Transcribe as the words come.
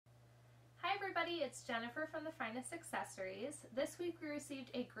everybody, it's Jennifer from The Finest Accessories. This week we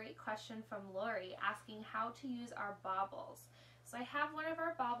received a great question from Lori asking how to use our baubles. So I have one of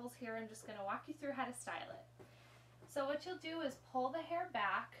our baubles here. I'm just going to walk you through how to style it. So what you'll do is pull the hair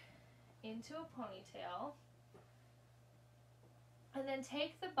back into a ponytail and then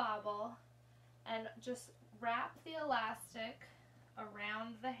take the bauble and just wrap the elastic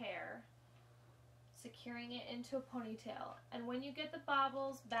around the hair, securing it into a ponytail. And when you get the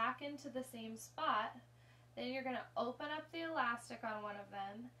baubles back into the same spot, then you're going to open up the elastic on one of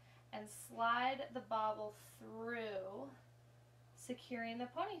them and slide the bauble through, securing the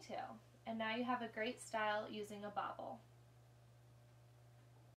ponytail. And now you have a great style using a bauble.